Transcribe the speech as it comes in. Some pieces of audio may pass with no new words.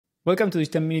Welcome to this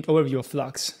 10-minute overview of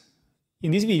Flux. In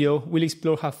this video, we'll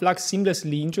explore how Flux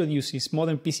seamlessly introduces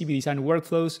modern PCB design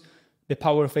workflows, the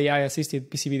power of AI-assisted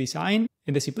PCB design,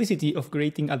 and the simplicity of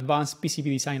creating advanced PCB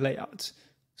design layouts.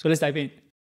 So let's dive in.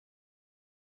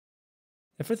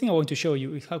 The first thing I want to show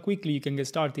you is how quickly you can get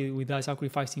started without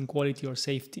sacrificing quality or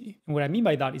safety. And what I mean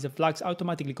by that is that Flux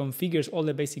automatically configures all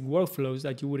the basic workflows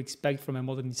that you would expect from a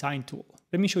modern design tool.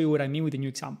 Let me show you what I mean with a new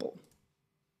example.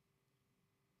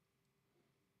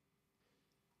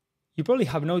 You probably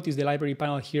have noticed the library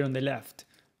panel here on the left.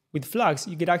 With Flux,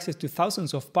 you get access to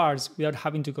thousands of parts without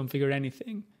having to configure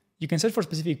anything. You can search for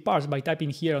specific parts by typing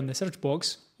here on the search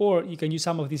box, or you can use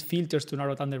some of these filters to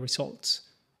narrow down the results.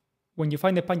 When you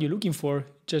find the part you're looking for,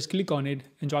 just click on it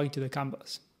and drag it to the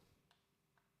canvas.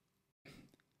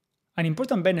 An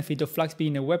important benefit of Flux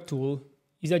being a web tool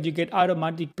is that you get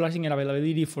automatic pricing and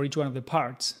availability for each one of the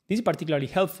parts. This is particularly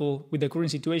helpful with the current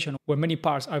situation where many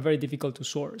parts are very difficult to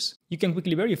source. You can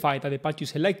quickly verify that the part you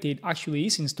selected actually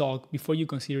is in stock before you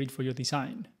consider it for your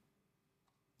design.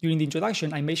 During the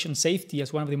introduction, I mentioned safety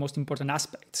as one of the most important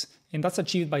aspects, and that's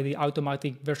achieved by the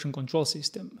automatic version control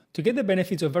system. To get the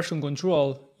benefits of version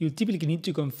control, you'll typically need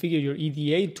to configure your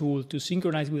EDA tool to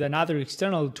synchronize with another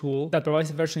external tool that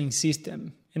provides a versioning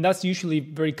system, and that's usually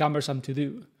very cumbersome to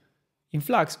do. In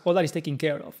Flux, all that is taken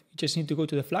care of. You just need to go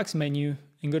to the Flux menu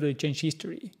and go to the change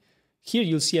history. Here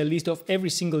you'll see a list of every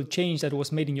single change that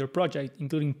was made in your project,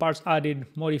 including parts added,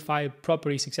 modified,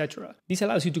 properties, etc. This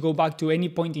allows you to go back to any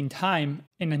point in time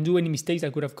and undo any mistakes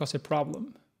that could have caused a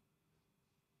problem.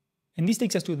 And this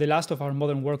takes us to the last of our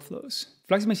modern workflows.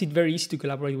 Flux makes it very easy to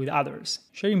collaborate with others.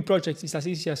 Sharing projects is as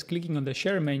easy as clicking on the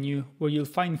Share menu, where you'll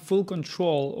find full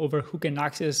control over who can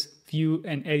access, view,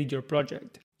 and edit your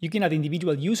project. You can add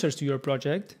individual users to your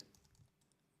project,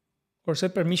 or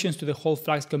set permissions to the whole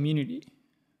Flux community.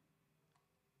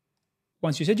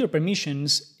 Once you set your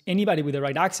permissions, anybody with the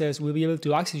right access will be able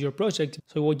to access your project,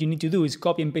 so what you need to do is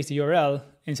copy and paste the URL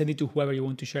and send it to whoever you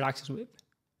want to share access with.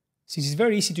 Since it's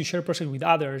very easy to share projects with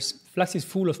others, Flux is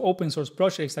full of open source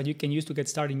projects that you can use to get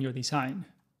started in your design.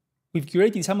 We've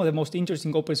curated some of the most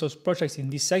interesting open source projects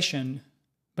in this section,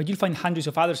 but you'll find hundreds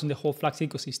of others in the whole Flux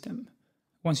ecosystem.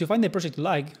 Once you find the project you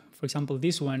like, for example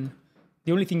this one,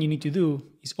 the only thing you need to do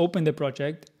is open the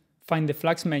project, find the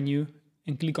Flux menu,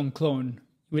 and click on Clone.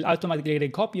 You will automatically get a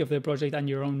copy of the project and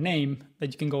your own name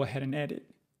that you can go ahead and edit.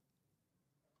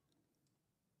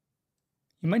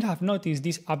 You might have noticed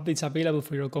these updates available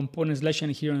for your components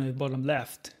selection here on the bottom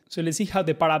left. So let's see how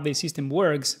the part update system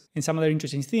works and some other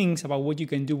interesting things about what you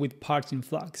can do with parts in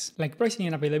Flux. Like pricing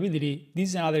and availability, this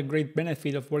is another great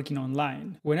benefit of working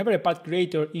online. Whenever a part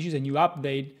creator issues a new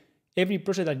update, every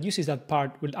project that uses that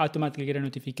part will automatically get a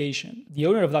notification. The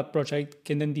owner of that project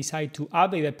can then decide to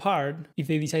update the part if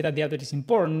they decide that the update is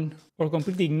important, or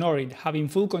completely ignore it, having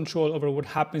full control over what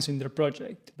happens in their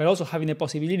project, but also having the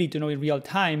possibility to know in real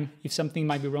time if something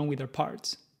might be wrong with their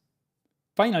parts.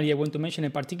 Finally, I want to mention a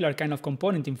particular kind of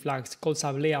component in Flux called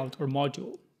sub-layout or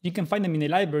module. You can find them in the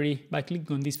library by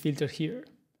clicking on this filter here.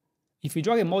 If you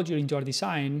drag a module into our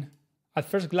design, at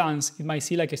first glance it might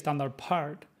seem like a standard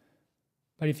part.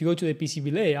 But if you go to the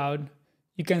PCB layout,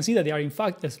 you can see that they are in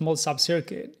fact a small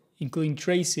sub-circuit, including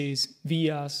traces,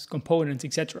 vias, components,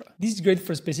 etc. This is great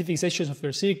for specific sections of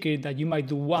your circuit that you might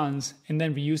do once and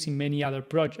then reuse in many other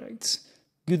projects.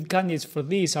 Good candidates for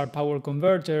this are power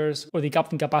converters or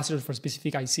decoupling capacitors for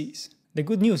specific ICs. The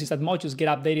good news is that modules get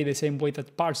updated the same way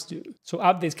that parts do, so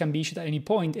updates can be issued at any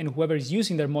point and whoever is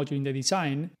using their module in the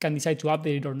design can decide to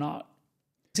update it or not.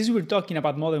 Since we're talking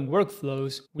about modern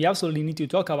workflows, we absolutely need to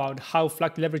talk about how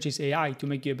Flux leverages AI to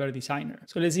make you a better designer.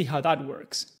 So let's see how that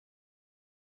works.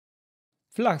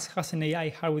 Flux has an AI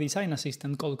hardware design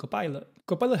assistant called Copilot.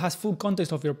 Copilot has full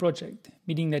context of your project,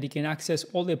 meaning that it can access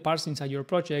all the parts inside your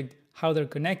project, how they're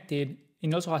connected,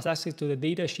 and also has access to the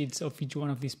data sheets of each one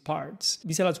of these parts.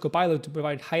 This allows Copilot to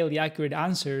provide highly accurate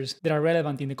answers that are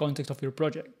relevant in the context of your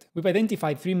project. We've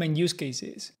identified 3 main use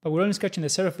cases, but we're only scratching the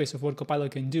surface of what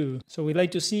Copilot can do, so we'd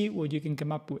like to see what you can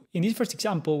come up with. In this first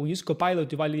example, we use Copilot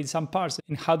to validate some parts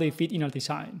and how they fit in our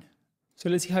design. So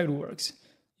let's see how it works.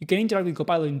 You can interact with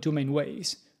Copilot in 2 main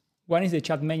ways. One is the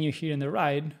chat menu here on the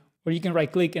right, or you can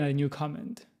right-click and add a new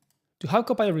comment. To have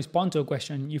Copilot respond to a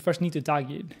question, you first need to tag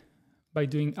it by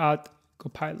doing add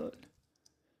Copilot.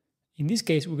 In this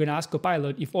case, we're going to ask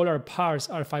Copilot if all our parts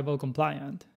are 5L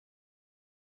compliant.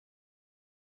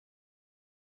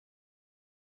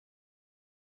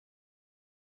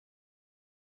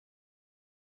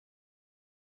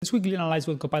 Let's quickly analyze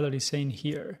what Copilot is saying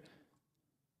here.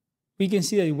 We can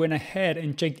see that it went ahead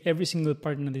and checked every single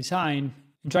part in the design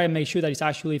and try to make sure that it's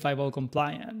actually 5L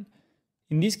compliant.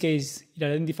 In this case, it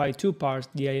identified two parts,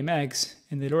 the AMX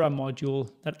and the LoRa module,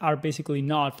 that are basically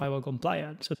not firewall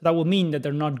compliant. So that will mean that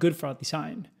they're not good for our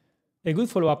design. A good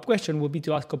follow-up question would be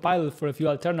to ask Copilot for a few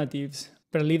alternatives,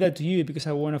 but I'll leave that to you because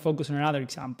I want to focus on another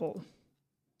example.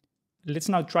 Let's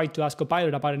now try to ask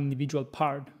Copilot about an individual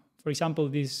part. For example,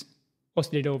 this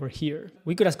oscillator over here.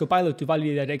 We could ask Copilot to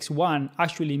validate that X1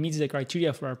 actually meets the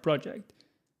criteria for our project.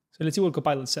 So let's see what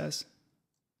Copilot says.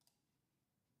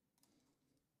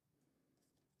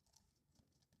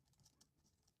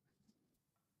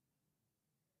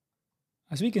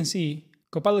 As we can see,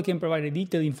 Copilot can provide a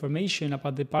detailed information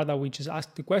about the part that we just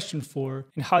asked the question for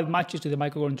and how it matches to the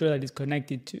microcontroller that it's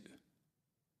connected to.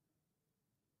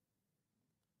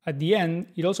 At the end,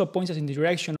 it also points us in the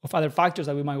direction of other factors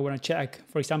that we might want to check,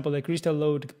 for example, the crystal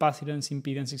load, capacitance,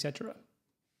 impedance, etc.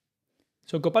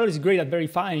 So Copilot is great at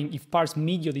verifying if parts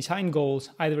meet your design goals,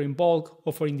 either in bulk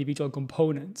or for individual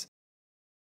components.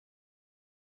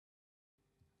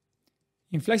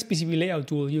 In Flux PCB Layout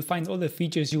tool, you'll find all the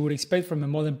features you would expect from a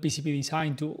modern PCB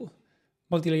design tool.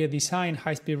 Multi-layer design,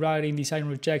 high-speed routing, design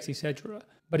rule checks, etc.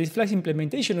 But it's Flux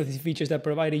implementation of these features that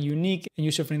provide a unique and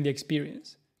user-friendly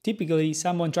experience. Typically,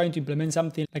 someone trying to implement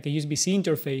something like a USB-C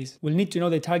interface will need to know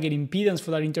the target impedance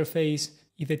for that interface,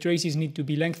 if the traces need to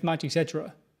be length matched,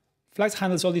 etc. Flux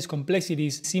handles all these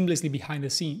complexities seamlessly behind the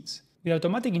scenes. With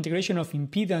automatic integration of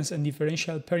impedance and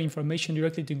differential pair information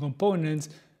directly to components,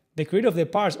 the creator of the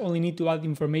parts only need to add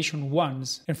information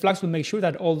once, and Flux will make sure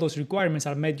that all those requirements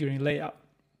are met during layout.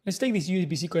 Let's take this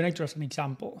USB-C connector as an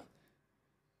example.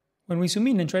 When we zoom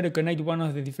in and try to connect one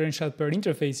of the differential pair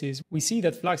interfaces, we see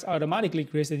that Flux automatically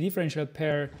creates the differential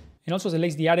pair and also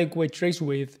selects the adequate trace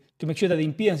width to make sure that the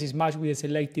impedance is matched with the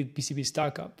selected PCB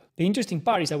stackup. The interesting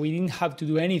part is that we didn't have to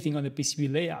do anything on the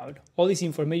PCB layout. All this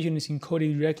information is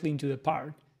encoded directly into the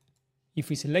part. If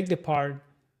we select the part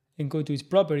and go to its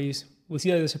properties, we'll see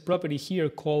that there's a property here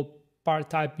called part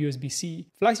type USB-C.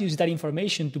 Flux uses that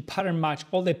information to pattern match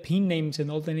all the pin names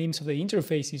and all the names of the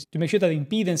interfaces to make sure that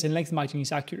impedance and length matching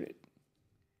is accurate.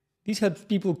 This helps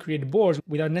people create boards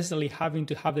without necessarily having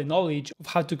to have the knowledge of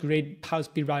how to create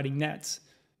high-speed routing nets.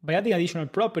 By adding additional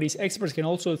properties, experts can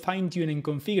also fine-tune and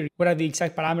configure what are the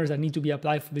exact parameters that need to be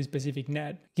applied for this specific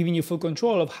net, giving you full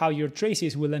control of how your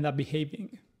traces will end up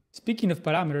behaving. Speaking of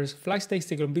parameters, Flux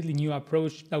takes a completely new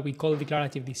approach that we call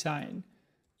declarative design.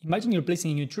 Imagine you're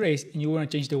placing a new trace and you want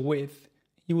to change the width.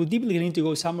 You will typically need to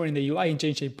go somewhere in the UI and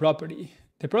change a property.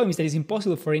 The problem is that it's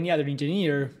impossible for any other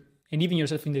engineer, and even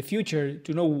yourself in the future,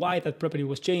 to know why that property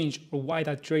was changed or why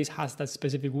that trace has that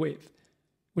specific width.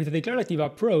 With a declarative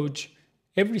approach,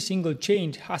 every single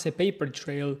change has a paper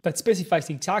trail that specifies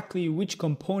exactly which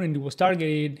component was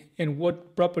targeted and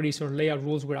what properties or layout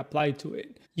rules were applied to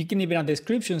it. You can even add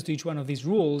descriptions to each one of these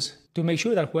rules to make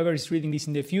sure that whoever is reading this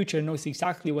in the future knows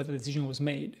exactly what the decision was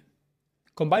made.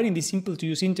 Combining this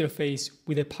simple-to-use interface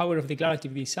with the power of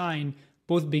declarative design,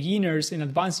 both beginners and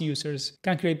advanced users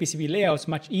can create PCB layouts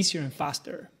much easier and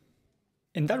faster.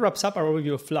 And that wraps up our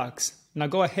overview of Flux. Now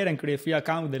go ahead and create a free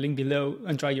account with the link below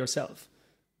and try it yourself.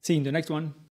 See you in the next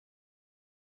one.